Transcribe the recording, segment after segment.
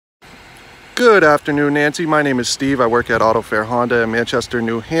Good afternoon, Nancy. My name is Steve. I work at Auto Fair Honda in Manchester,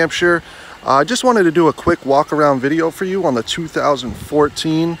 New Hampshire. I just wanted to do a quick walk around video for you on the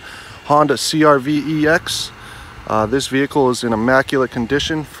 2014 Honda CR-V EX. This vehicle is in immaculate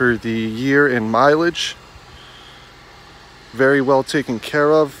condition for the year and mileage. Very well taken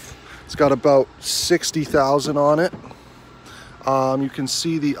care of. It's got about 60,000 on it. You can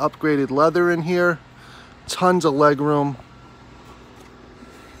see the upgraded leather in here. Tons of leg room.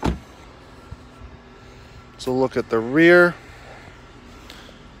 So look at the rear.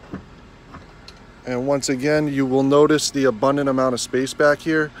 And once again, you will notice the abundant amount of space back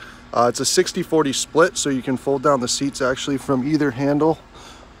here. It's a 60-40 split, so you can fold down the seats actually from either handle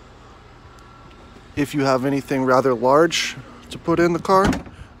if you have anything rather large to put in the car.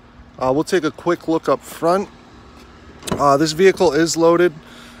 We'll take a quick look up front. This vehicle is loaded.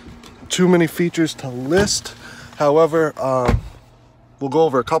 Too many features to list. However, we'll go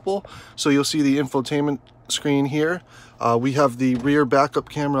over a couple. So you'll see the infotainment screen here. We have the rear backup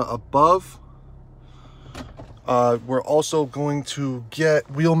camera above. We're also going to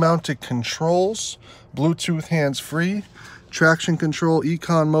get wheel mounted controls, Bluetooth hands-free, traction control,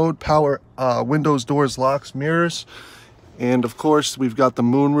 econ mode, power windows, doors, locks, mirrors, and of course we've got the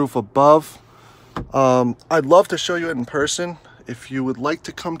moonroof above. I'd love to show you it in person. If you would like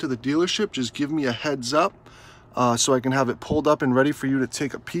to come to the dealership, just give me a heads up so I can have it pulled up and ready for you to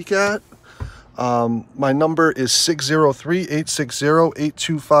take a peek at. My number is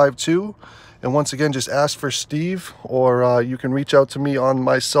 603-860-8252. And once again, just ask for Steve, or you can reach out to me on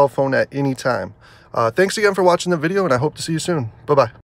my cell phone at any time. Thanks again for watching the video, and I hope to see you soon. Bye-bye.